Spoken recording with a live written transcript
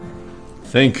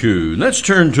Thank you. Let's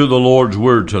turn to the Lord's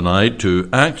Word tonight, to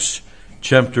Acts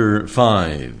chapter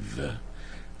 5.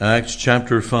 Acts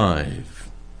chapter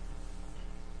 5.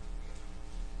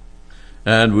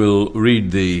 And we'll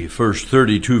read the first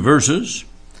 32 verses.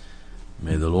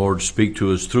 May the Lord speak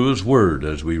to us through His Word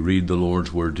as we read the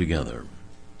Lord's Word together.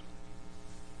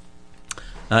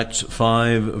 Acts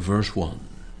 5, verse 1.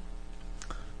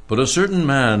 But a certain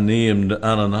man named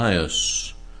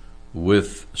Ananias,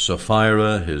 with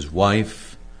Sapphira his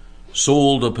wife,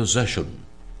 sold a possession,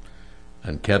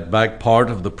 and kept back part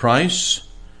of the price,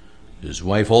 his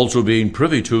wife also being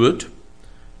privy to it,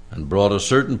 and brought a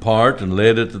certain part and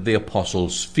laid it at the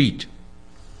apostles' feet.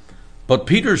 But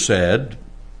Peter said,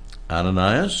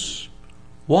 Ananias,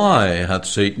 why hath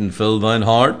Satan filled thine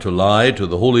heart to lie to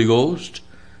the Holy Ghost,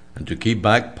 and to keep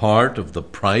back part of the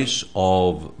price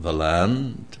of the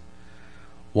land?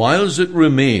 Whiles it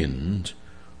remained,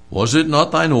 was it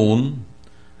not thine own?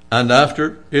 And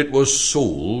after it was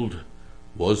sold,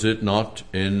 was it not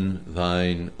in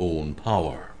thine own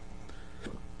power?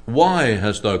 Why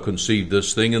hast thou conceived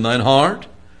this thing in thine heart?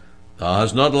 Thou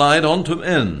hast not lied unto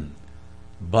men,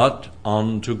 but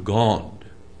unto God.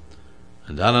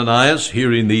 And Ananias,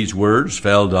 hearing these words,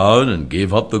 fell down and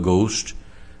gave up the ghost,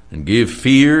 and gave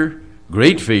fear,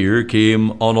 great fear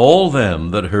came on all them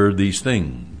that heard these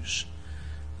things.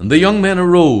 And the young men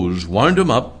arose, wound him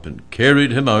up, and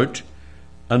carried him out,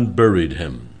 and buried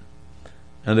him.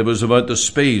 And it was about the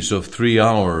space of 3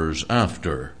 hours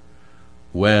after,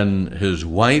 when his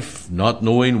wife, not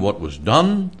knowing what was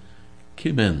done,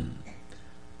 came in.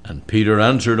 And Peter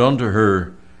answered unto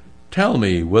her, Tell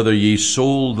me whether ye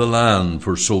sold the land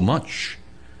for so much.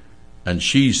 And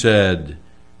she said,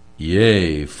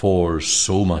 Yea, for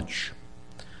so much.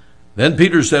 Then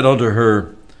Peter said unto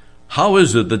her, How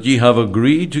is it that ye have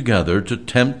agreed together to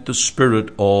tempt the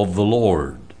Spirit of the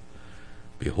Lord?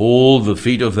 Behold, the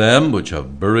feet of them which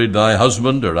have buried thy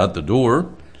husband are at the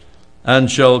door, and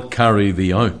shall carry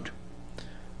thee out.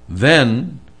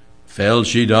 Then fell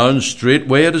she down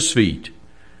straightway at his feet,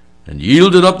 and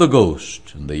yielded up the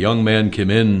ghost. And the young men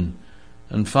came in,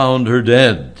 and found her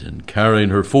dead, and carrying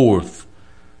her forth,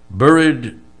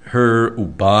 buried her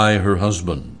by her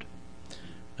husband.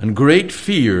 And great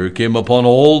fear came upon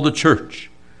all the church,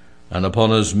 and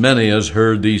upon as many as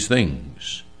heard these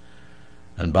things.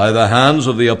 And by the hands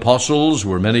of the apostles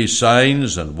were many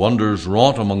signs and wonders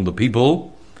wrought among the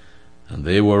people, and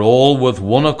they were all with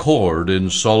one accord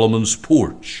in Solomon's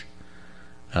porch.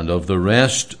 And of the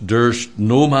rest durst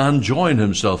no man join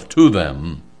himself to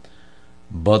them,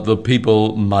 but the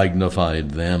people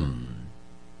magnified them.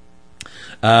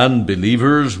 And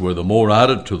believers were the more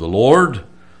added to the Lord,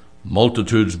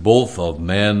 multitudes both of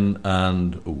men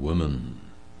and women,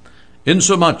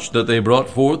 insomuch that they brought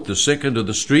forth the sick into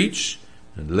the streets,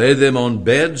 and laid them on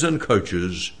beds and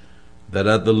couches, that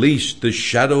at the least the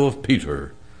shadow of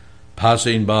Peter,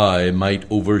 passing by, might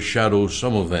overshadow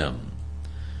some of them.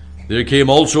 There came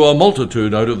also a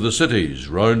multitude out of the cities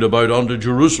round about unto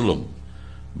Jerusalem,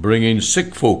 bringing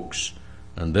sick folks,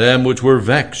 and them which were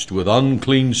vexed with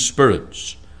unclean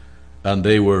spirits, and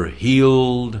they were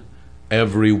healed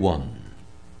every one.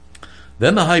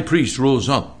 Then the high priest rose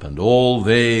up, and all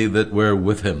they that were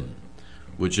with him,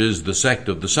 which is the sect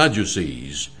of the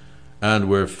Sadducees, and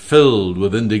were filled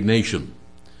with indignation,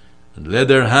 and laid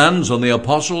their hands on the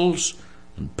apostles,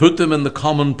 and put them in the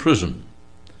common prison.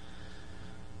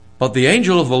 But the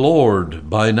angel of the Lord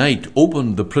by night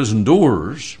opened the prison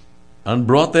doors, and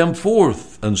brought them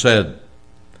forth, and said,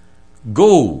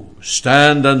 Go,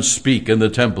 stand and speak in the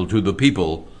temple to the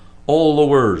people all the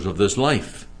words of this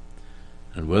life.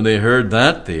 And when they heard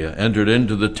that, they entered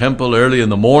into the temple early in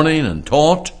the morning, and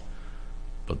taught.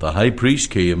 But the high priest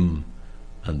came,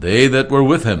 and they that were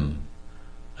with him,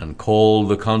 and called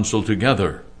the council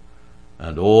together,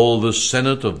 and all the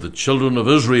senate of the children of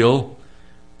Israel,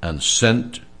 and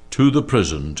sent to the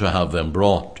prison to have them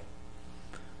brought.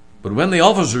 But when the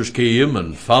officers came,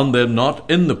 and found them not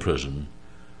in the prison,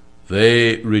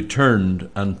 they returned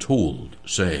and told,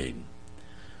 saying,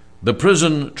 The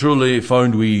prison truly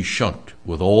found we shut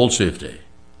with all safety,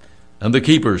 and the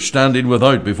keepers standing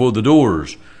without before the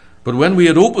doors. But when we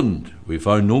had opened, we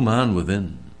found no man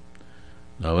within.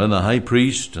 Now when the high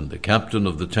priest and the captain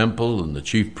of the temple and the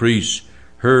chief priests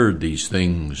heard these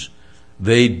things,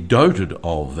 they doubted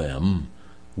of them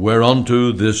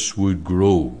whereunto this would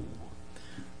grow.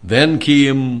 Then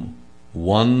came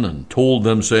one and told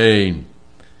them, saying,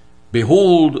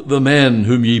 Behold, the men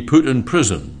whom ye put in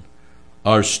prison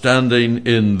are standing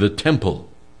in the temple,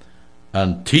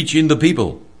 and teaching the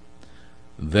people.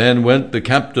 Then went the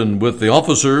captain with the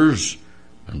officers,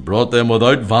 and brought them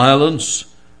without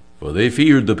violence, for they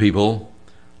feared the people,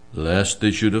 lest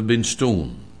they should have been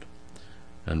stoned.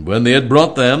 And when they had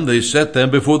brought them, they set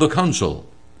them before the council.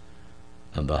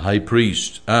 And the high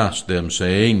priest asked them,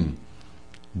 saying,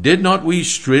 Did not we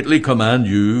straitly command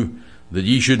you that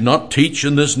ye should not teach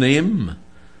in this name?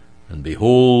 And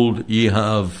behold, ye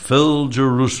have filled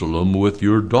Jerusalem with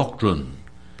your doctrine,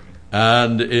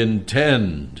 and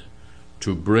intend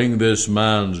to bring this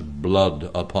man's blood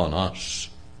upon us.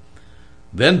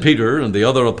 Then Peter and the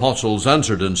other apostles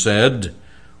answered and said,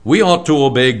 We ought to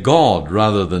obey God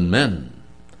rather than men.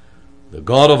 The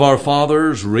God of our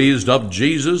fathers raised up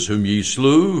Jesus, whom ye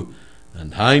slew,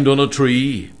 and hanged on a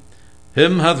tree.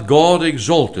 Him hath God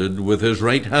exalted with his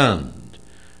right hand,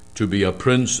 to be a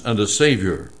prince and a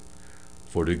Saviour,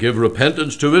 for to give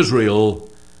repentance to Israel,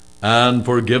 and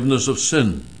forgiveness of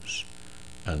sins.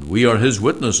 And we are his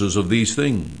witnesses of these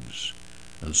things.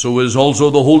 And so is also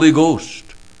the Holy Ghost,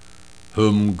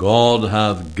 whom God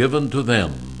hath given to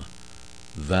them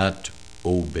that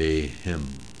obey him.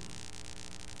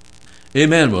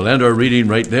 Amen. We'll end our reading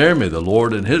right there. May the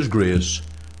Lord in his grace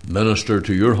minister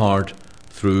to your heart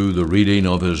through the reading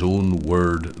of his own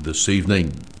word this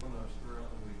evening.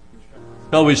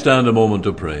 Shall we stand a moment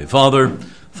to pray? Father,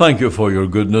 thank you for your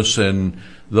goodness and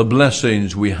the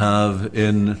blessings we have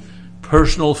in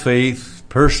personal faith,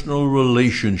 personal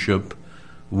relationship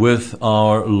with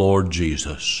our Lord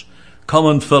Jesus. Come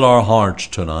and fill our hearts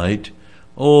tonight.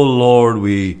 Oh Lord,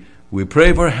 we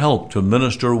pray for help to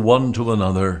minister one to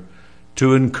another,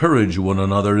 to encourage one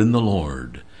another in the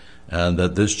Lord, and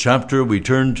that this chapter we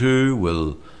turn to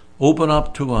will open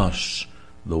up to us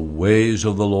the ways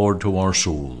of the Lord to our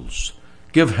souls.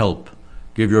 Give help.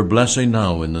 Give your blessing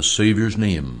now in the Savior's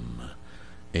name.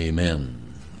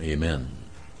 Amen. Amen.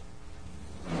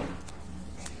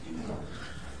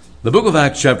 The book of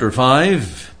Acts chapter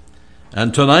 5,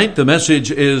 and tonight the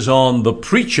message is on the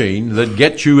preaching that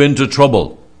gets you into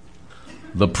trouble.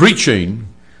 The preaching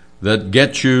that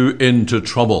gets you into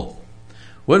trouble.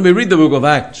 When we read the book of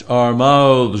Acts, our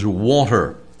mouths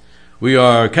water. We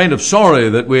are kind of sorry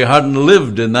that we hadn't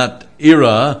lived in that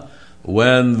era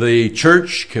when the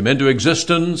church came into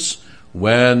existence,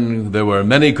 when there were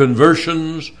many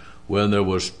conversions, when there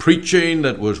was preaching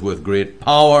that was with great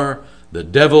power, the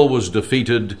devil was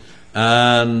defeated,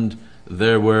 and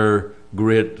there were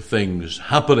great things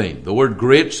happening. The word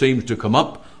great seems to come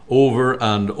up over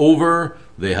and over.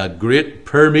 They had great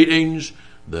prayer meetings.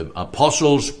 The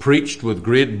apostles preached with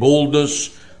great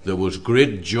boldness. There was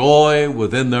great joy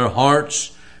within their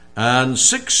hearts. And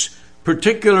 6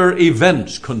 particular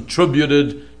events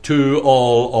contributed to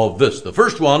all of this. The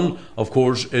first one, of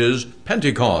course, is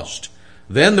Pentecost.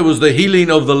 Then there was the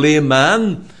healing of the lame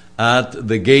man at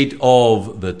the gate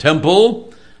of the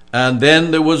temple. And then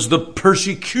there was the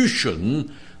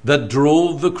persecution that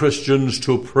drove the Christians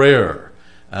to prayer.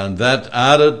 And that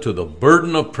added to the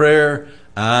burden of prayer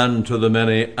and to the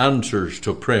many answers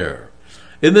to prayer.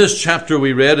 In this chapter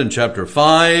we read in chapter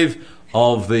 5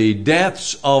 of the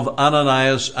deaths of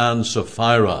Ananias and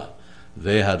Sapphira.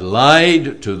 They had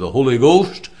lied to the Holy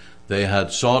Ghost. They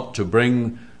had sought to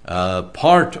bring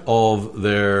part of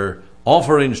their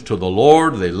offerings to the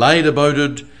Lord. They lied about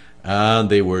it, and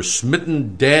they were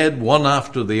smitten dead one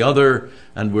after the other,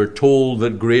 and we're told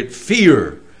that great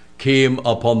fear came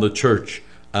upon the church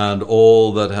and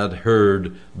all that had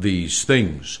heard these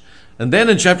things. And then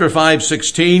in chapter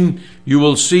 5:16, you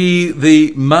will see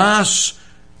the mass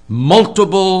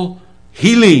multiple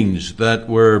healings that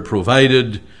were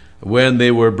provided when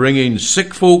they were bringing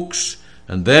sick folks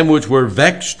and them which were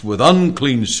vexed with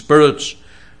unclean spirits,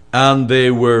 and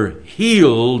they were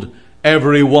healed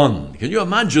every one. Can you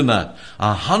imagine that?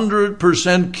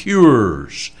 100%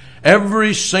 cures.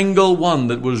 Every single one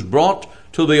that was brought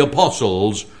to the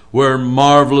apostles were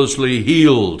marvelously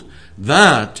healed.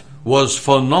 That was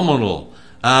phenomenal,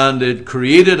 and it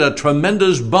created a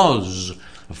tremendous buzz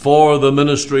for the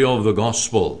ministry of the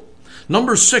gospel.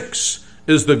 Number 6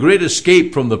 is the great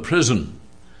escape from the prison.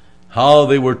 How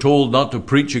they were told not to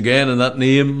preach again in that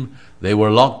name. They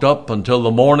were locked up until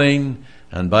the morning,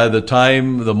 and by the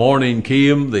time the morning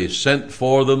came, they sent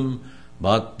for them,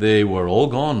 but they were all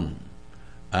gone.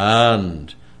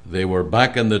 And they were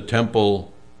back in the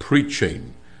temple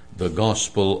preaching the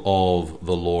gospel of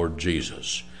the Lord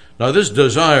Jesus. Now, this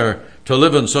desire to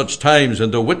live in such times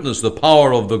and to witness the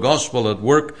power of the gospel at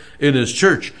work in his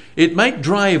church, it might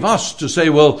drive us to say,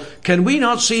 well, can we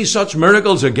not see such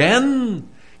miracles again?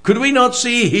 Could we not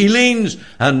see healings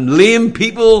and lame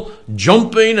people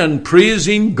jumping and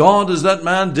praising God as that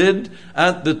man did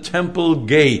at the temple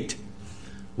gate?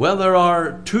 Well, there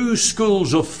are 2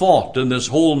 schools of thought in this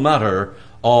whole matter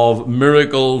of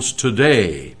miracles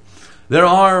today. There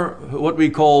are what we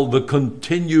call the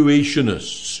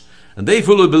continuationists, and they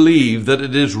fully believe that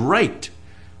it is right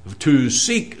to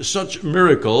seek such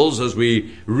miracles as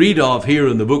we read of here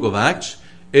in the book of Acts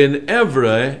in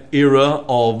every era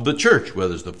of the church,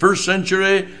 whether it's the first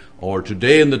century or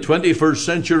today in the 21st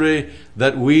century,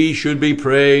 that we should be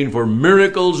praying for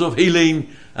miracles of healing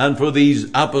and for these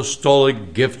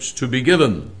apostolic gifts to be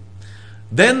given.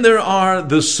 Then there are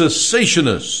the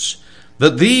cessationists,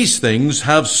 that these things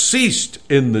have ceased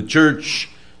in the church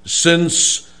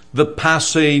since the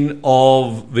passing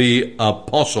of the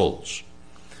apostles.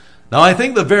 Now, I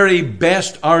think the very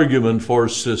best argument for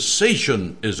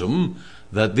cessationism,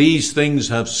 that these things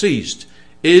have ceased,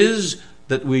 is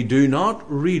that we do not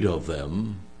read of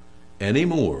them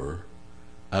anymore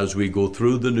as we go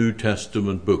through the New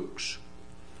Testament books.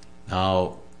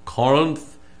 Now,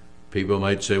 Corinth, people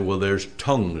might say, well, there's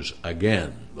tongues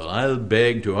again. Well, I'll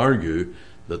beg to argue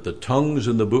that the tongues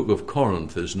in the book of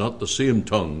Corinth is not the same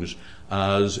tongues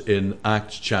as in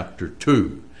Acts chapter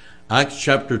 2. Acts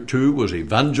chapter 2 was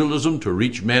evangelism to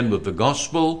reach men with the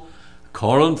gospel.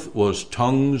 Corinth was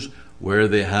tongues where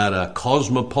they had a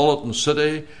cosmopolitan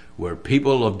city where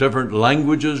people of different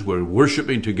languages were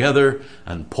worshiping together,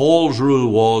 and Paul's rule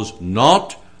was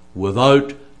not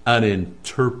without an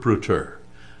interpreter.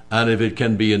 And if it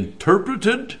can be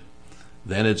interpreted,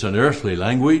 then it's an earthly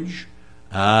language,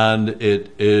 and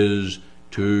it is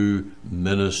to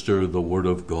minister the word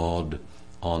of God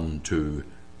unto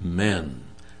men.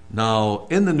 Now,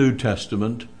 in the New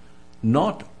Testament,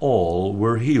 not all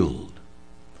were healed.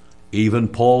 Even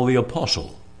Paul the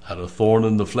Apostle had a thorn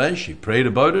in the flesh. He prayed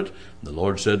about it. The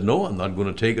Lord said, no, I'm not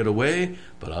going to take it away,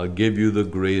 but I'll give you the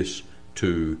grace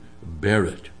to bear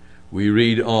it. We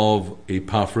read of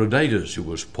Epaphroditus, who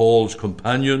was Paul's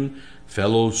companion,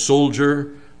 fellow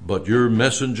soldier, but your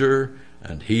messenger,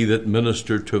 and he that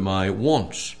ministered to my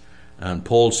wants. And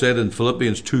Paul said in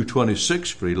Philippians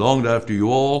 2:26, for he longed after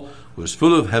you all, was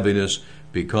full of heaviness,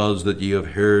 because that ye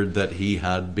have heard that he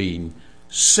had been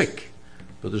sick.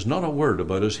 But there's not a word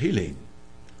about his healing.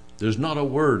 There's not a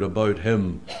word about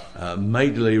him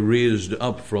mightily raised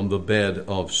up from the bed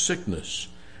of sickness.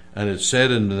 And it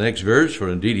said in the next verse, for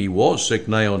indeed he was sick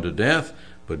nigh unto death,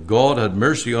 but God had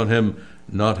mercy on him,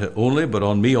 not only, but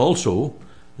on me also,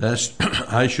 lest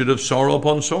I should have sorrow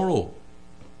upon sorrow.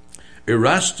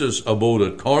 Erastus abode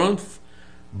at Corinth,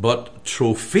 but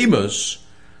Trophimus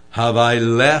have I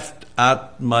left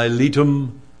at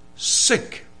Miletum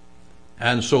sick.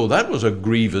 And so that was a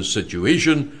grievous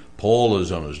situation. Paul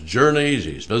is on his journeys,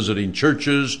 he's visiting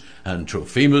churches, and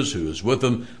Trophimus, who is with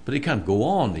him, but he can't go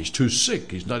on. He's too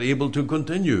sick. He's not able to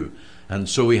continue. And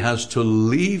so he has to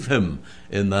leave him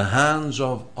in the hands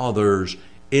of others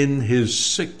in his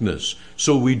sickness.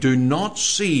 So we do not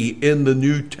see in the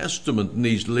New Testament, in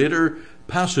these later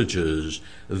passages,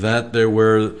 that there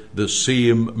were the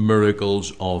same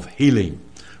miracles of healing.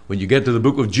 When you get to the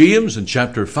book of James in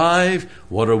chapter 5,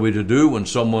 what are we to do when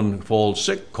someone falls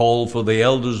sick? Call for the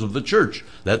elders of the church.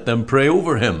 Let them pray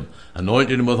over him,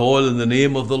 anointing him with oil in the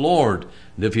name of the Lord.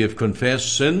 And if he have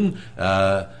confessed sin,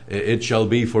 it shall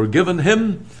be forgiven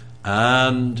him.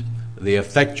 And the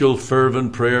effectual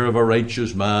fervent prayer of a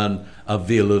righteous man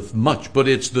availeth much. But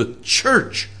it's the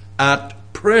church at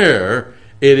prayer.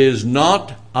 It is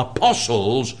not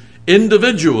apostles,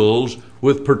 individuals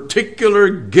with particular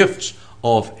gifts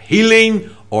of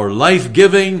healing or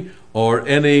life-giving or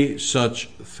any such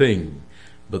thing.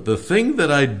 But the thing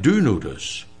that I do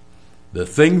notice, the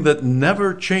thing that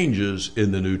never changes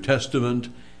in the New Testament,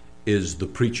 is the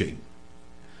preaching.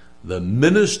 The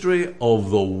ministry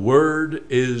of the word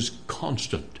is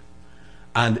constant,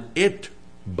 and it,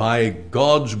 by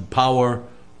God's power,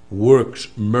 works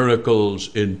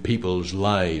miracles in people's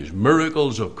lives,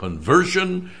 miracles of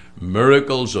conversion,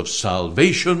 miracles of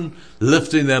salvation,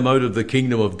 lifting them out of the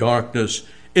kingdom of darkness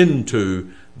into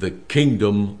the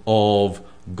kingdom of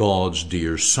God's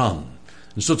dear Son.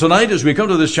 And so tonight, as we come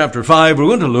to this chapter 5, we're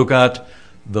going to look at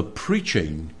the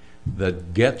preaching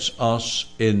that gets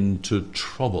us into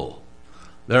trouble.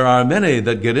 There are many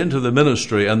that get into the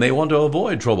ministry and they want to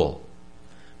avoid trouble.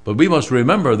 But we must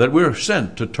remember that we're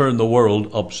sent to turn the world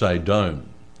upside down.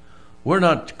 We're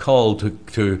not called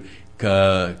to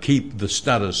keep the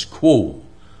status quo.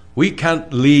 We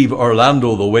can't leave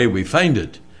Orlando the way we find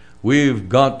it. We've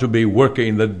got to be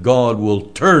working that God will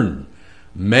turn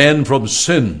men from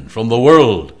sin, from the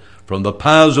world, from the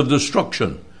paths of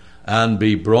destruction, and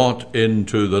be brought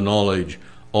into the knowledge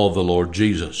of the Lord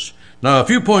Jesus. Now, a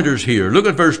few pointers here. Look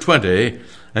at verse 20,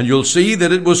 and you'll see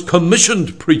that it was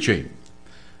commissioned preaching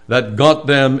that got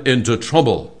them into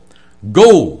trouble.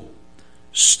 Go,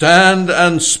 stand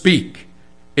and speak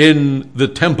in the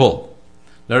temple.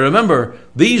 Now remember,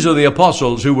 these are the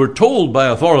apostles who were told by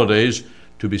authorities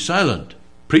to be silent.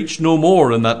 Preach no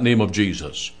more in that name of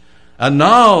Jesus. And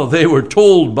now they were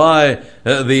told by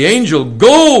the angel,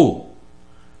 go,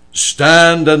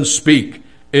 stand and speak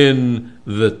in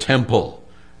the temple.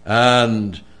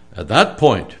 And at that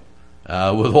point,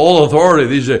 with all authority,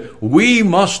 they say, we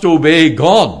must obey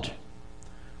God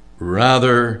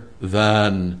rather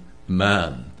than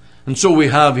man. And so we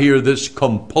have here this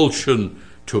compulsion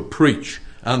to preach.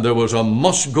 And there was a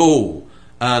must go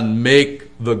and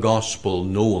make the gospel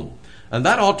known. And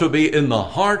that ought to be in the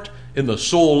heart, in the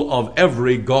soul of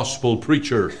every gospel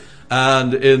preacher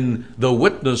and in the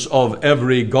witness of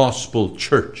every gospel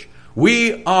church.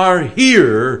 We are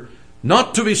here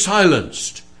not to be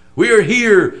silenced. We are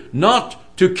here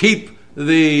not to keep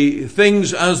the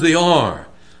things as they are,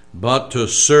 but to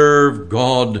serve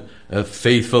God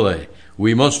faithfully.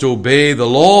 We must obey the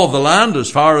law of the land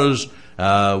as far as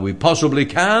we possibly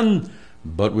can,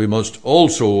 but we must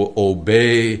also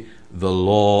obey the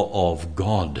law of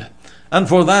God. And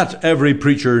for that, every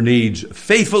preacher needs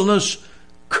faithfulness,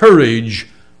 courage,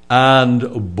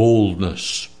 and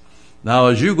boldness. Now,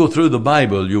 as you go through the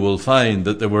Bible, you will find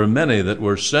that there were many that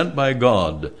were sent by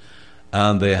God,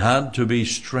 and they had to be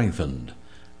strengthened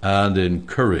and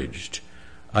encouraged.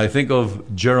 I think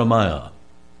of Jeremiah.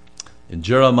 In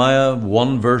Jeremiah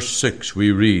 1 verse 6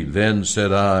 we read, then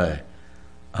said I,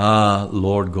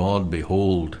 Lord God,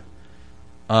 behold,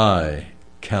 I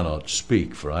cannot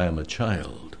speak, for I am a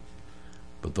child.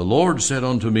 But the Lord said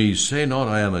unto me, say not,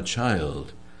 I am a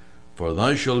child, for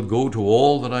thou shalt go to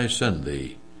all that I send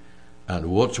thee, and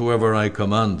whatsoever I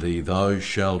command thee, thou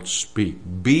shalt speak.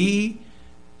 Be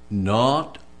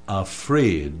not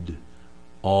afraid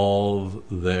of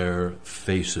their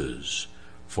faces,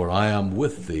 for I am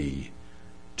with thee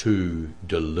to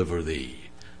deliver thee.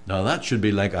 Now that should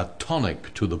be like a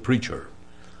tonic to the preacher.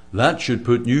 That should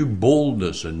put new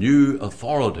boldness and new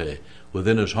authority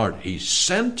within his heart. He's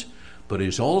sent, but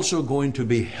he's also going to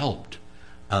be helped.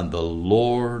 And the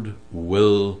Lord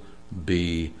will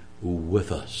be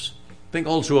with us. Think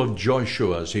also of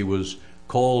Joshua as he was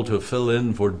called to fill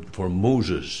in for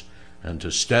Moses and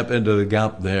to step into the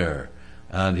gap there.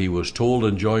 And he was told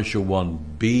in Joshua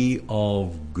 1, be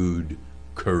of good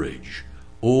courage.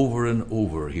 Over and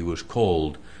over he was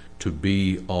called to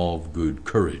be of good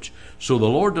courage. So the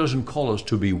Lord doesn't call us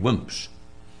to be wimps.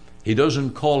 He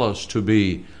doesn't call us to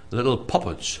be little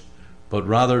puppets, but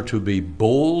rather to be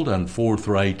bold and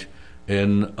forthright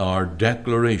in our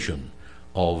declaration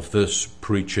of this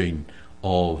preaching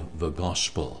of the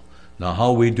gospel. Now,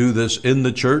 how we do this in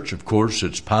the church, of course,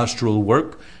 it's pastoral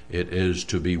work. It is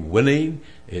to be winning.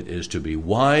 It is to be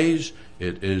wise.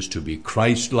 It is to be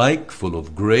Christ-like, full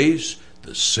of grace.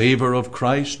 The savor of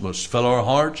Christ must fill our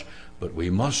hearts, but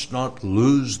we must not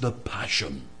lose the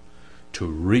passion to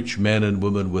reach men and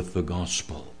women with the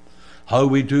gospel. How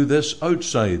we do this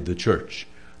outside the church,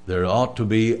 there ought to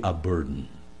be a burden.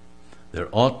 There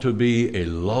ought to be a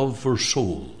love for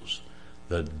souls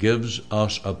that gives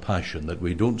us a passion, that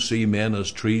we don't see men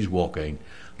as trees walking,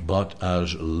 but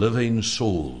as living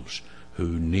souls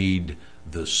who need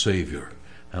the Savior.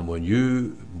 And when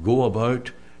you go about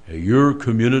your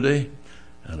community,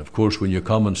 and of course when you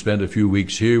come and spend a few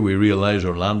weeks here, we realize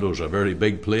Orlando's a very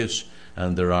big place,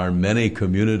 and there are many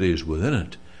communities within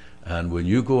it. And when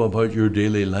you go about your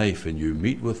daily life and you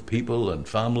meet with people and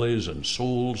families and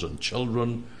souls and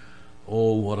children,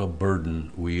 oh, what a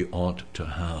burden we ought to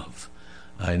have.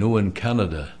 I know in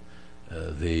Canada,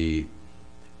 the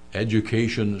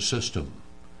education system,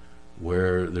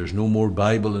 where there's no more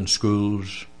Bible in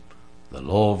schools, the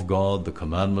law of God, the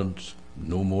commandments,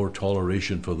 no more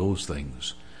toleration for those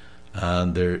things.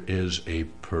 And there is a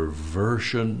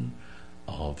perversion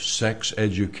of sex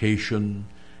education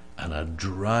and a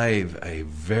drive, a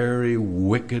very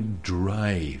wicked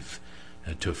drive,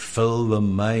 to fill the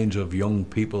minds of young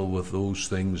people with those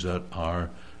things that are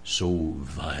so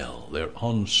vile. They're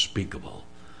unspeakable.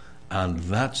 And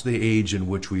that's the age in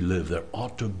which we live. There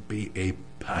ought to be a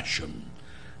passion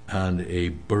and a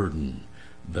burden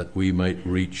that we might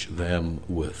reach them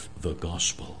with the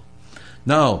gospel.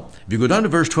 Now, if you go down to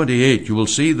verse 28, you will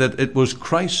see that it was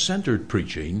Christ-centered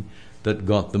preaching that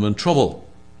got them in trouble.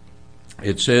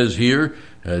 It says here,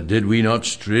 did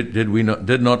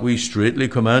not we straitly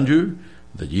command you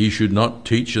that ye should not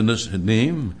teach in this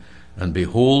name? And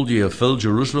behold, ye have filled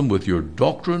Jerusalem with your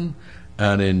doctrine,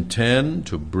 and intend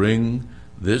to bring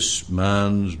this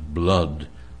man's blood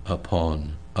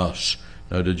upon us.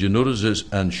 Now, did you notice this?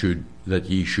 And that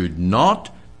ye should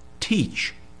not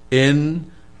teach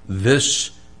in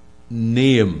this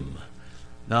name.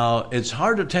 Now, it's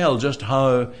hard to tell just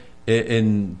how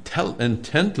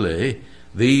intently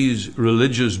these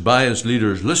religious biased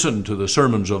leaders listened to the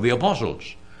sermons of the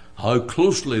apostles, how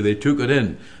closely they took it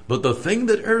in. But the thing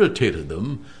that irritated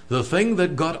them, the thing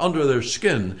that got under their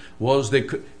skin, was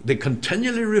they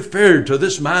continually referred to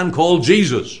this man called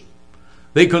Jesus.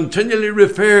 They continually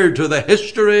referred to the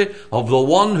history of the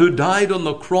one who died on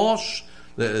the cross.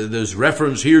 There's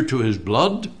reference here to his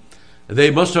blood.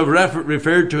 They must have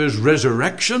referred to his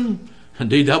resurrection.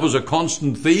 Indeed, that was a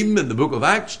constant theme in the book of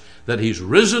Acts, that he's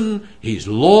risen, he's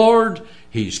Lord,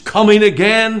 he's coming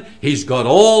again, he's got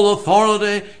all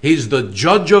authority, he's the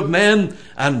judge of men.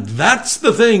 And that's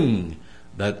the thing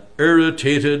that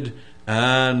irritated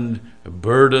and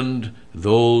burdened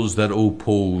those that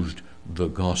opposed the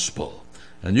gospel.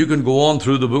 And you can go on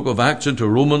through the book of Acts into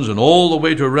Romans and all the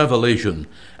way to Revelation.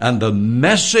 And the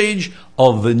message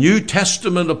of the New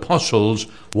Testament apostles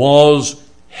was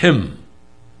him.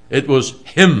 It was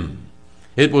him.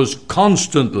 It was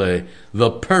constantly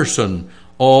the person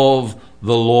of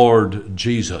the Lord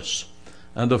Jesus.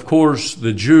 And of course,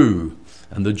 the Jew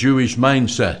and the Jewish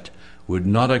mindset would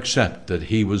not accept that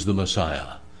he was the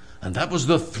Messiah. And that was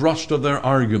the thrust of their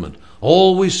argument,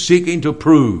 always seeking to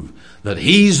prove that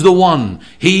he's the one,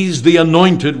 he's the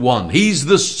anointed one, he's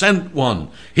the sent one,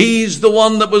 he's the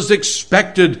one that was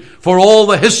expected for all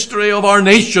the history of our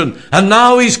nation, and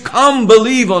now he's come,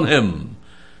 believe on him.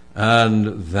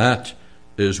 And that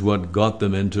is what got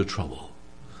them into trouble.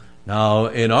 Now,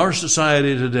 in our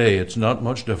society today, it's not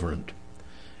much different.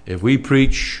 If we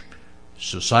preach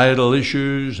societal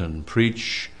issues and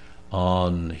preach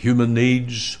on human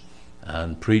needs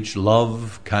and preach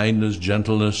love, kindness,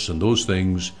 gentleness, and those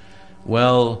things,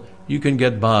 well, you can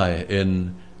get by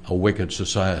in a wicked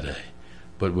society.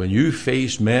 But when you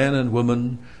face men and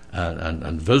women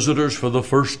and visitors for the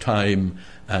first time,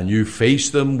 and you face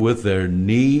them with their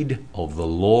need of the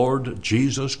Lord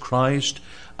Jesus Christ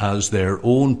as their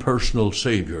own personal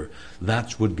Savior,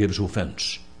 that's what gives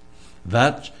offense.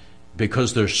 That,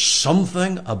 because there's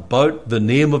something about the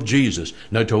name of Jesus.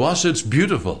 Now, to us it's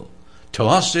beautiful. To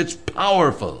us it's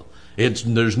powerful.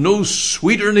 There's no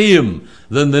sweeter name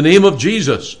than the name of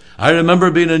Jesus. I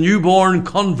remember being a newborn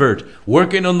convert,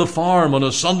 working on the farm on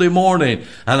a Sunday morning,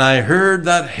 and I heard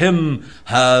that hymn,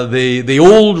 the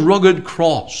old rugged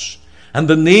cross. And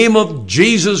the name of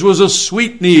Jesus was a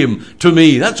sweet name to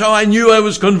me. That's how I knew I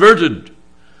was converted.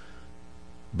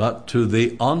 But to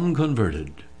the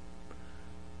unconverted,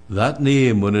 that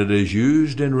name, when it is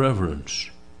used in reverence,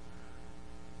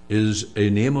 is a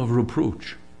name of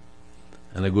reproach.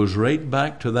 And it goes right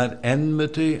back to that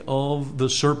enmity of the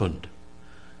serpent.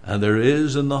 And there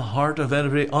is in the heart of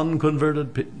every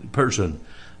unconverted person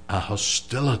a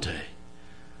hostility,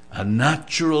 a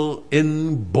natural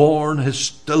inborn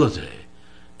hostility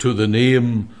to the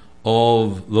name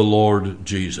of the Lord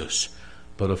Jesus.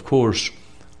 But of course,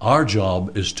 our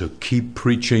job is to keep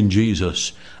preaching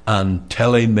Jesus and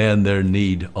telling men their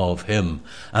need of him.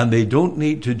 And they don't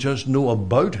need to just know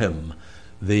about him.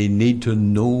 They need to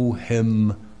know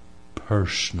him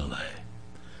personally.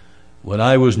 When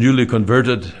I was newly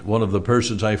converted, one of the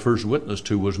persons I first witnessed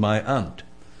to was my aunt.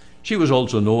 She was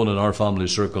also known in our family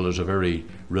circle as a very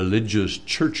religious,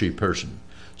 churchy person.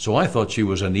 So I thought she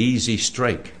was an easy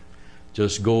strike.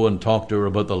 Just go and talk to her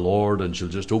about the Lord and she'll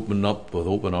just open up with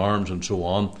open arms and so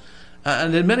on.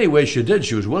 And in many ways she did.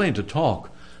 She was willing to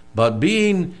talk. But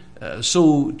being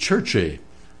so churchy,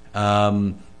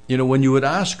 when you would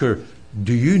ask her,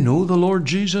 do you know the Lord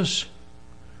Jesus?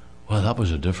 Well, that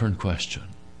was a different question.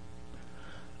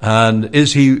 And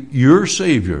is he your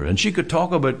Savior? And she could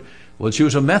talk about, well, she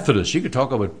was a Methodist. She could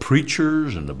talk about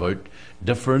preachers and about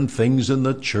different things in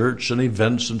the church and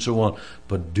events and so on.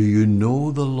 But do you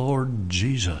know the Lord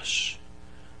Jesus?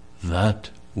 That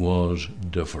was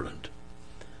different.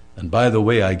 And by the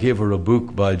way, I gave her a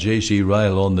book by J.C.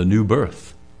 Ryle on the new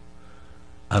birth.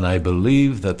 And I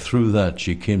believe that through that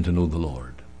she came to know the Lord.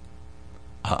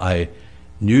 I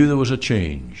knew there was a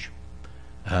change,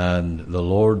 and the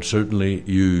Lord certainly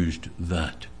used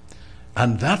that.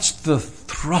 And that's the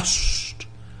thrust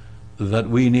that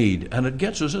we need, and it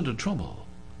gets us into trouble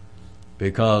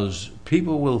because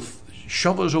people will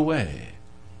shove us away.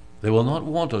 They will not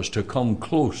want us to come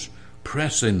close,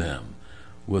 pressing them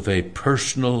with a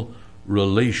personal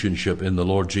relationship in the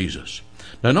Lord Jesus.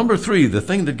 Now, number 3, the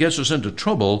thing that gets us into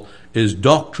trouble is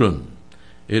doctrine.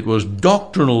 It was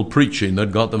doctrinal preaching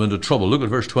that got them into trouble. Look at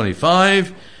verse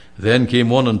 25. Then came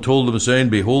one and told them, saying,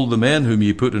 behold, the men whom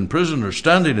ye put in prison are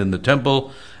standing in the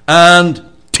temple and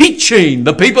teaching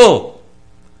the people.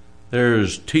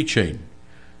 There's teaching.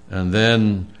 And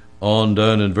then on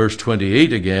down in verse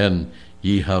 28 again,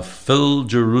 ye have filled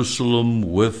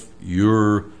Jerusalem with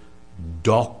your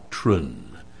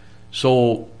doctrine.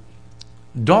 So,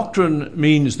 doctrine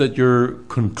means that you're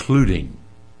concluding,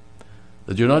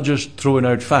 that you're not just throwing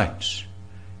out facts.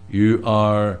 You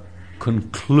are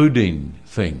concluding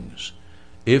things.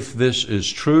 If this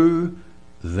is true,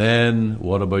 then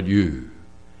what about you?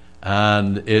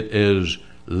 And it is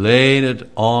laying it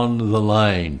on the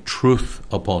line, truth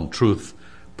upon truth,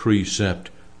 precept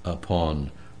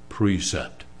upon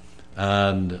precept.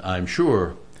 And I'm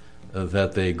sure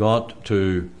that they got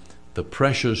to the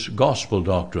precious gospel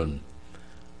doctrine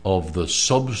of the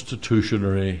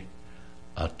substitutionary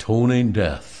atoning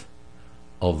death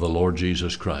of the Lord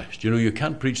Jesus Christ. You know, you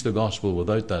can't preach the gospel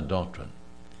without that doctrine.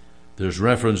 There's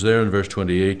reference there in verse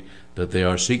 28 that they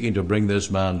are seeking to bring this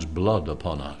man's blood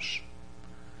upon us.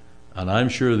 And I'm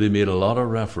sure they made a lot of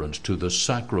reference to the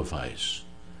sacrifice,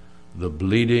 the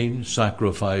bleeding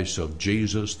sacrifice of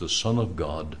Jesus, the Son of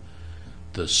God,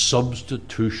 the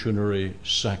substitutionary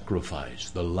sacrifice,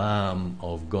 the Lamb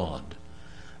of God.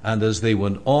 And as they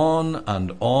went on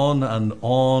and on and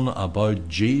on about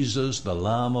Jesus, the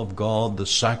Lamb of God, the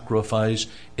sacrifice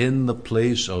in the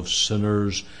place of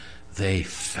sinners, they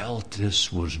felt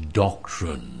this was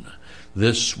doctrine.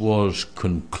 This was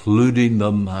concluding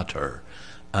the matter,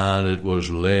 and it was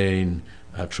laying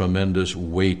a tremendous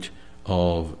weight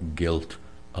of guilt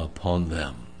upon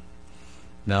them.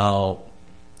 Now,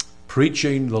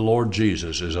 preaching the Lord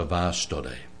Jesus is a vast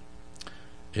study.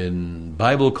 In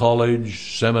Bible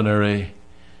college, seminary,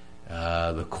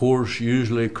 the course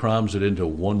usually crams it into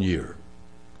 1 year.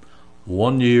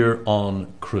 1 year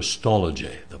on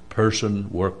Christology, the person,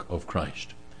 work of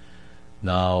Christ.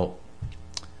 Now,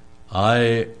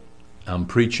 I am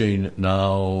preaching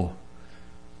now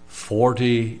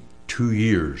 42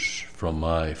 years from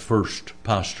my first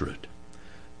pastorate.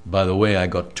 By the way, I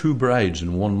got 2 brides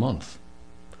in 1 month.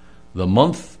 The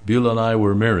month Beulah and I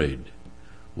were married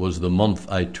was the month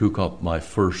I took up my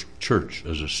first church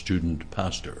as a student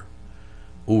pastor.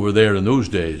 Over there in those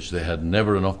days, they had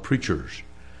never enough preachers.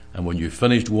 And when you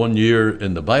finished 1 year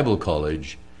in the Bible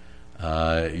college,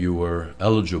 you were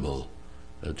eligible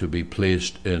to be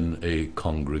placed in a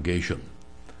congregation.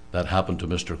 That happened to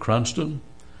Mr. Cranston,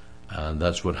 and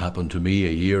that's what happened to me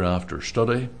a year after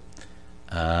study.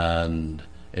 And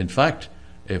in fact,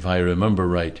 if I remember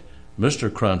right,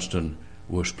 Mr. Cranston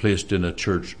was placed in a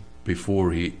church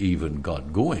before he even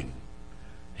got going.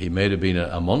 He may have been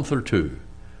a month or 2,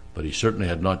 but he certainly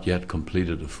had not yet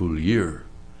completed a full year.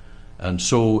 And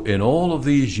so in all of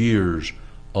these years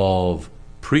of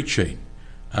preaching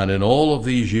and in all of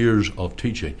these years of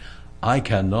teaching, I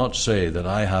cannot say that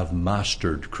I have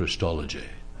mastered Christology.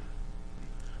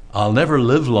 I'll never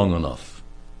live long enough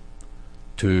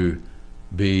to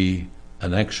be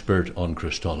an expert on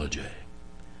Christology.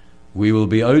 We will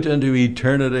be out into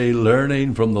eternity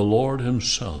learning from the Lord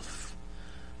himself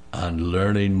and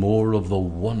learning more of the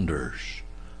wonders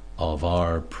of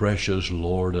our precious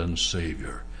Lord and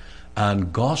Savior.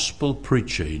 And gospel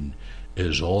preaching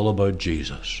is all about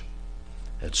Jesus.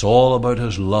 It's all about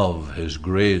his love, his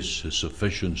grace, his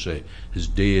sufficiency, his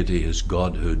deity, his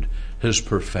godhood, his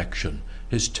perfection,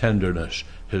 his tenderness,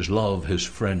 his love, his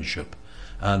friendship.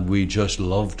 And we just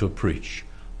love to preach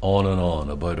on and on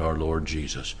about our Lord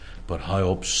Jesus. But how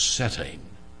upsetting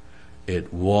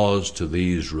it was to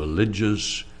these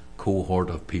religious cohort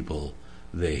of people.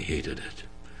 They hated it.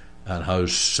 And how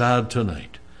sad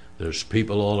tonight there's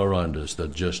people all around us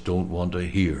that just don't want to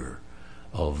hear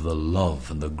of the love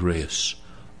and the grace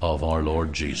of our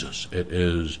Lord Jesus. It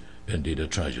is indeed a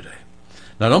tragedy.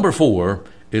 Now, number 4,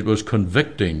 it was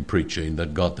convicting preaching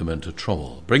that got them into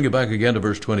trouble. Bring you back again to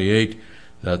verse 28,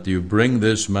 that you bring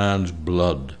this man's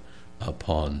blood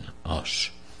upon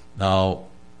us. Now,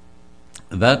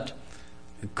 that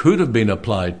could have been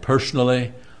applied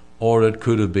personally, or it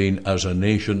could have been as a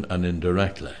nation and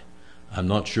indirectly. I'm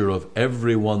not sure of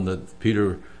everyone that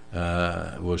Peter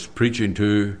was preaching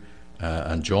to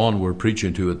and John were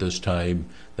preaching to at this time,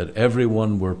 that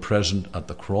everyone were present at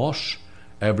the cross.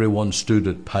 Everyone stood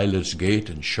at Pilate's gate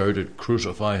and shouted,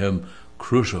 "Crucify him,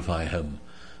 crucify him."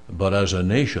 But as a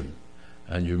nation,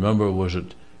 and you remember, was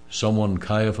it someone,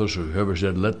 Caiaphas or whoever,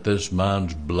 said, "Let this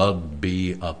man's blood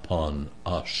be upon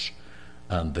us,"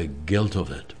 and the guilt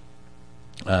of it.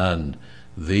 And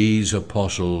these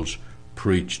apostles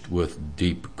preached with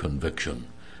deep conviction,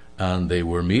 and they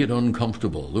were made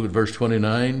uncomfortable. Look at verse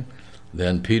 29.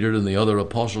 Then Peter and the other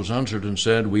apostles answered and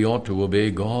said, "We ought to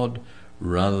obey God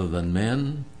rather than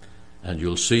men." And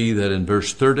you'll see that in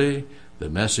verse 30, the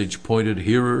message pointed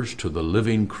hearers to the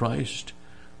living Christ.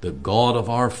 The God of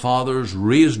our fathers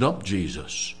raised up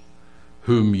Jesus,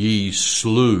 whom ye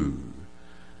slew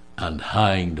and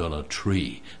hanged on a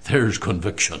tree. There's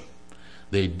conviction.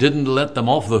 They didn't let them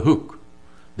off the hook.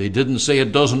 They didn't say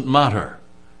it doesn't matter.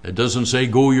 It doesn't say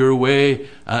go your way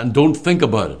and don't think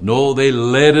about it. No, they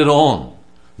led it on.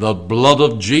 The blood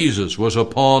of Jesus was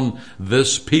upon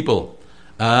this people,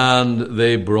 and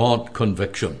they brought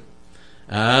conviction.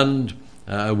 And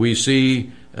we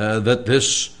see that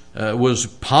this was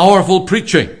powerful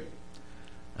preaching,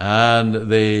 and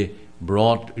they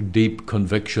brought deep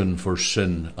conviction for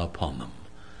sin upon them.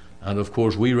 And of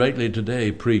course, we rightly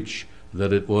today preach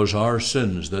that it was our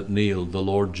sins that nailed the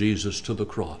Lord Jesus to the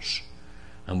cross.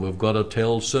 And we've got to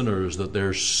tell sinners that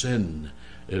their sin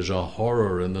is a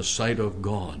horror in the sight of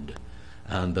God,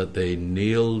 and that they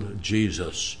nailed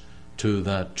Jesus to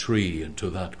that tree and to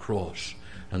that cross.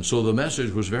 And so the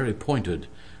message was very pointed,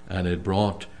 and it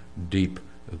brought deep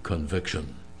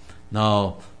conviction.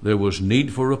 Now, there was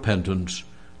need for repentance,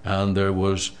 and there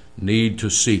was need to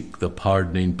seek the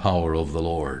pardoning power of the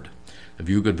Lord. If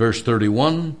you look at verse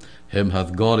 31, him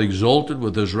hath God exalted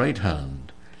with his right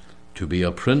hand, to be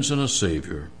a prince and a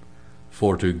savior,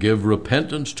 for to give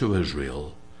repentance to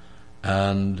Israel,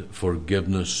 and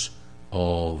forgiveness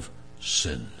of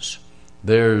sins.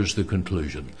 There's the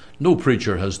conclusion. No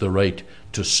preacher has the right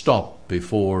to stop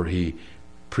before he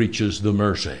preaches the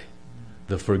mercy,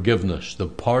 the forgiveness, the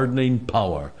pardoning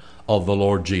power of the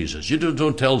Lord Jesus. You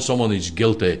don't tell someone he's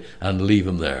guilty and leave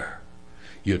him there.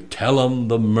 You tell him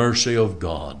the mercy of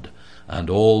God and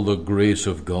all the grace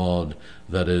of God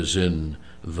that is in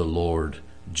the Lord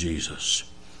Jesus.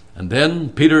 And then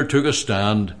Peter took a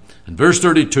stand. In verse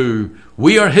 32,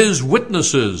 we are his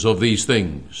witnesses of these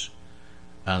things,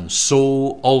 and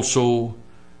so also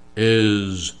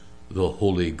is the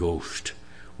Holy Ghost.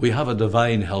 We have a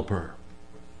divine helper.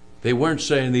 They weren't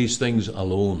saying these things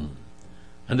alone.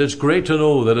 And it's great to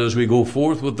know that as we go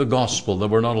forth with the gospel, that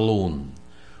we're not alone.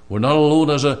 We're not alone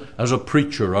as a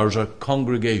preacher or as a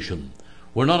congregation.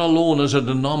 We're not alone as a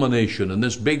denomination in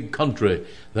this big country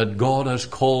that God has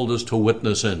called us to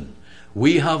witness in.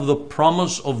 We have the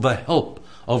promise of the help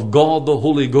of God the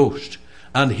Holy Ghost,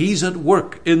 and he's at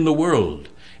work in the world.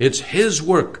 It's his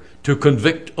work to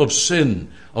convict of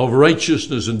sin, of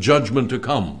righteousness and judgment to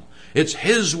come. It's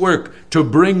his work to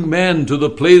bring men to the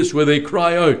place where they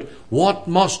cry out, what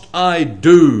must I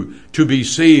do to be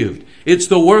saved? It's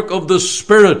the work of the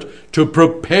Spirit to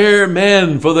prepare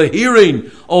men for the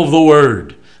hearing of the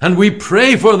word. And we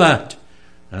pray for that.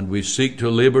 And we seek to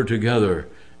labor together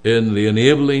in the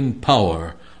enabling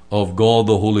power of God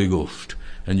the Holy Ghost.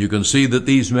 And you can see that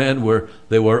these men were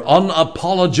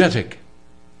unapologetic.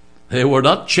 They were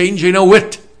not changing a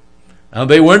whit. And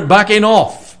they weren't backing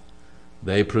off.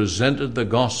 They presented the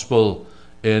gospel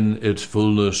in its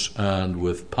fullness and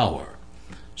with power.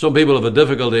 Some people have a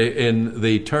difficulty in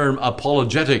the term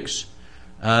apologetics,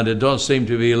 and it does seem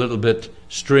to be a little bit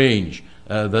strange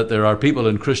that there are people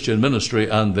in Christian ministry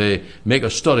and they make a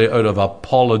study out of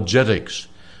apologetics.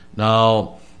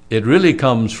 Now, it really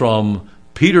comes from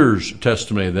Peter's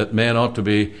testimony that men ought to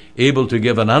be able to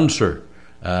give an answer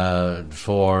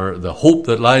for the hope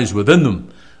that lies within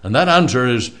them. And that answer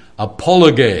is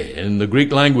apologe in the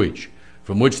Greek language,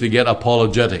 from which they get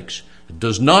apologetics. It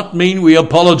does not mean we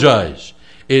apologize.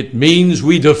 It means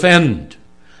we defend,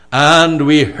 and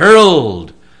we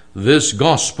herald this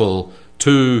gospel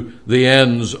to the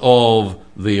ends of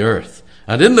the earth.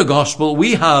 And in the gospel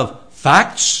we have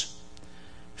facts,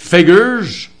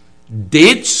 figures,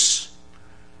 dates,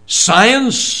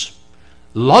 science,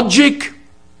 logic,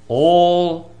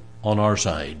 all on our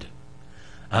side.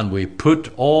 And we put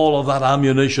all of that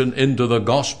ammunition into the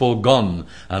gospel gun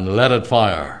and let it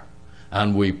fire.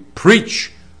 And we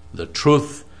preach the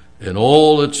truth in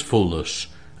all its fullness,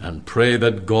 and pray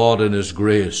that God in his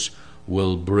grace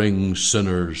will bring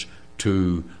sinners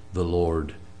to the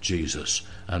Lord Jesus.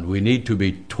 And we need to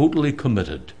be totally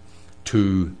committed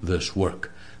to this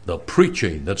work. The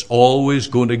preaching that's always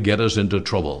going to get us into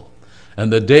trouble.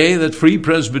 And the day that Free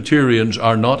Presbyterians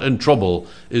are not in trouble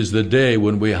is the day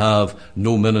when we have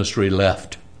no ministry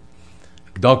left.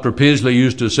 Dr. Paisley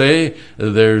used to say,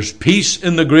 there's peace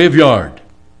in the graveyard,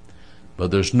 but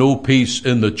there's no peace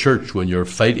in the church when you're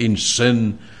fighting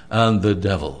sin and the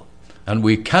devil. And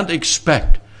we can't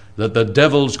expect that the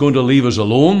devil's going to leave us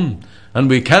alone. And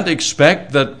we can't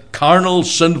expect that carnal,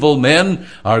 sinful men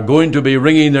are going to be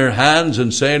wringing their hands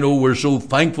and saying, oh, we're so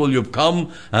thankful you've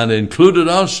come and included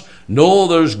us. No,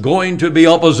 there's going to be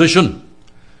opposition.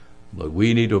 But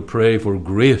we need to pray for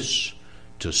grace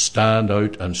to stand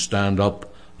out and stand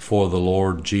up for the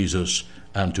Lord Jesus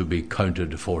and to be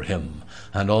counted for him.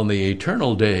 And on the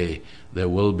eternal day, there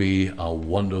will be a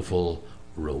wonderful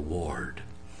reward.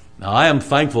 Now, I am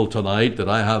thankful tonight that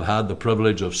I have had the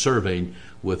privilege of serving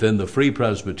within the Free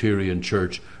Presbyterian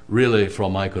Church really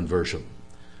from my conversion.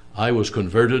 I was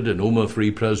converted in Omagh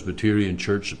Free Presbyterian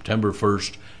Church September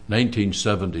 1st,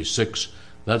 1976.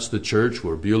 That's the church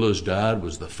where Beulah's dad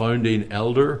was the founding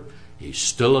elder. He's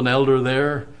still an elder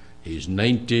there. He's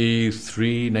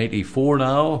 93, 94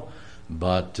 now.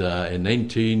 But in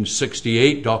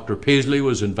 1968, Dr. Paisley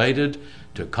was invited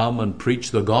to come and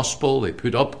preach the gospel. They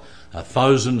put up a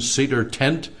 1,000-seater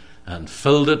tent and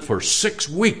filled it for 6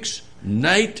 weeks,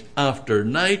 night after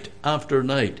night after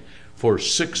night, for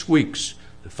 6 weeks.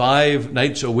 5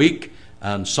 nights a week,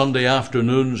 and Sunday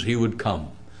afternoons he would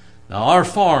come. Now, our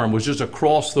farm was just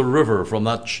across the river from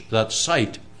that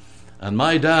site, and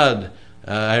my dad,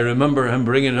 I remember him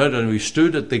bringing it out, and we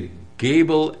stood at the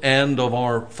gable end of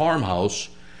our farmhouse,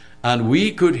 and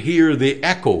we could hear the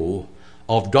echo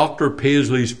of Dr.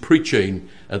 Paisley's preaching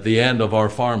at the end of our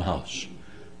farmhouse.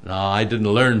 Now, I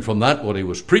didn't learn from that what he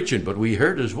was preaching, but we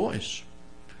heard his voice.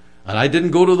 And I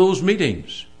didn't go to those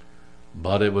meetings.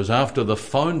 But it was after the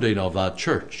founding of that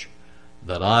church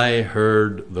that I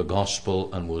heard the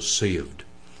gospel and was saved,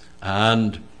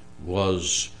 and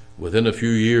was within a few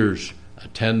years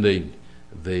attending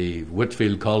the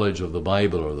Whitefield College of the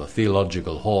Bible, or the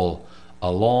Theological Hall,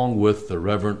 along with the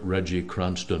Reverend Reggie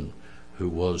Cranston, who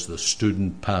was the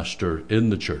student pastor in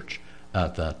the church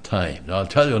at that time. Now, I'll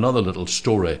tell you another little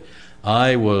story.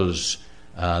 I was,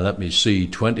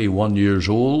 21 years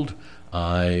old.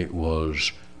 I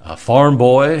was a farm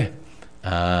boy,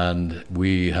 and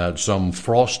we had some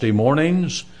frosty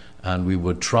mornings, and we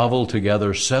would travel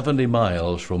together 70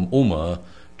 miles from Omagh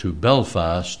to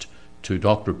Belfast to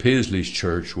Dr. Paisley's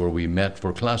church, where we met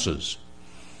for classes.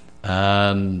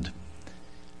 And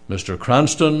Mr.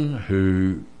 Cranston,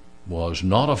 who was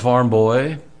not a farm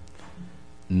boy,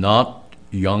 not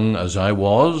young as I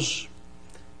was,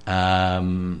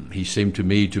 he seemed to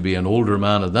me to be an older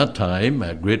man at that time. I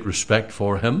had great respect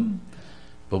for him.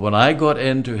 But when I got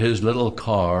into his little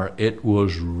car, it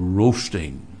was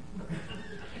roasting.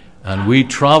 And we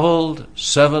traveled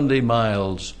 70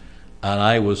 miles, and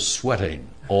I was sweating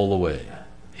all the way.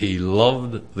 He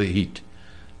loved the heat,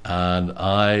 and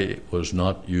I was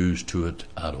not used to it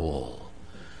at all.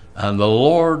 And the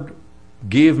Lord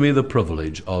gave me the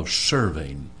privilege of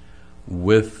serving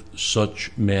with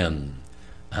such men.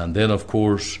 And then, of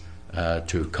course,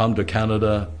 to come to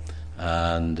Canada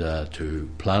and to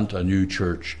plant a new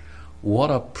church. What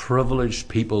a privileged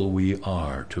people we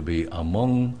are to be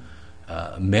among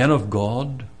men of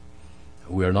God.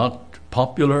 We're not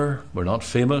popular, we're not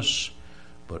famous,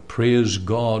 but praise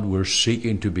God, we're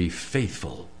seeking to be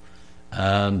faithful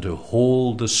and to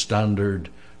hold the standard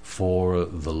for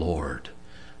the Lord.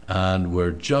 And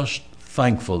we're just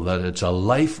thankful that it's a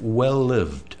life well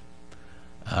lived.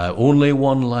 Only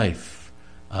one life.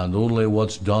 And only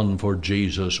what's done for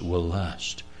Jesus will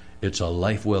last. It's a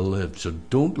life well lived. So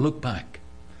don't look back.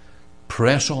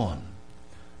 Press on.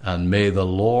 And may the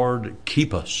Lord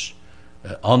keep us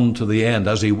unto the end,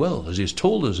 as he will, as he's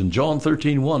told us in John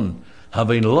 13:1,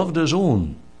 having loved his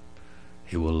own,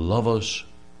 he will love us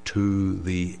to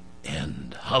the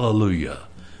end. Hallelujah.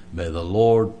 May the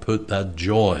Lord put that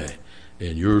joy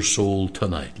in your soul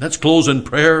tonight. Let's close in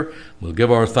prayer. We'll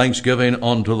give our thanksgiving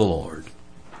unto the Lord.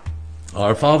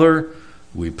 Our Father,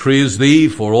 we praise thee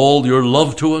for all your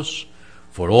love to us,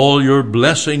 for all your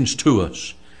blessings to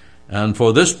us, and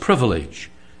for this privilege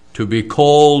to be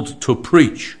called to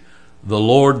preach the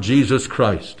Lord Jesus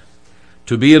Christ,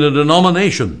 to be in a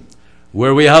denomination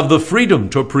where we have the freedom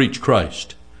to preach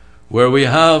Christ, where we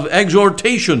have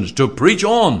exhortations to preach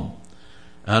on,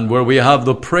 and where we have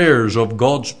the prayers of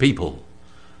God's people.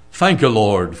 Thank you,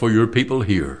 Lord, for your people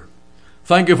here.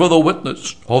 Thank you for the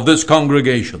witness of this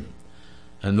congregation.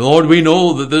 And Lord, we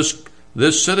know that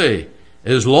this city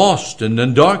is lost and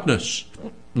in darkness.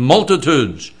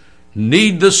 Multitudes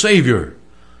need the Savior.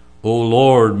 O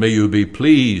Lord, may you be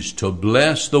pleased to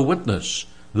bless the witness,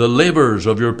 the labors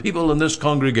of your people in this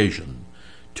congregation,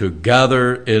 to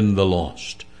gather in the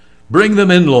lost. Bring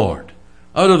them in, Lord,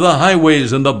 out of the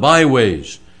highways and the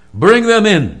byways. Bring them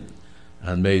in,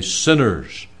 and may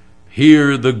sinners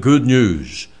hear the good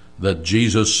news that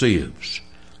Jesus saves.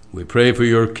 We pray for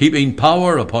your keeping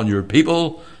power upon your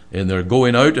people in their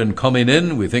going out and coming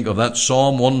in. We think of that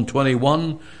Psalm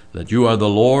 121, that you are the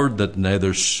Lord that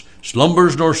neither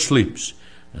slumbers nor sleeps.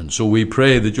 And so we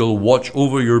pray that you'll watch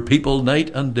over your people night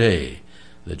and day,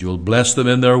 that you'll bless them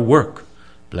in their work,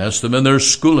 bless them in their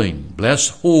schooling, bless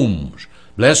homes,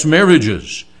 bless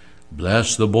marriages,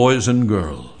 bless the boys and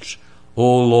girls.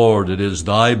 O Lord, it is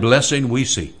thy blessing we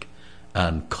seek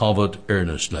and covet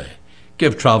earnestly.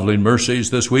 Give traveling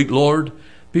mercies this week, Lord.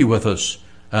 be with us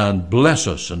and bless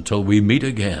us until we meet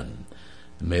again.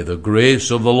 May the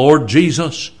grace of the Lord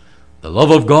Jesus, the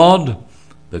love of God,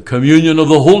 the communion of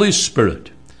the Holy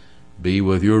Spirit be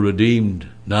with your redeemed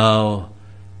now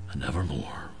and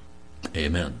evermore.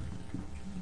 Amen.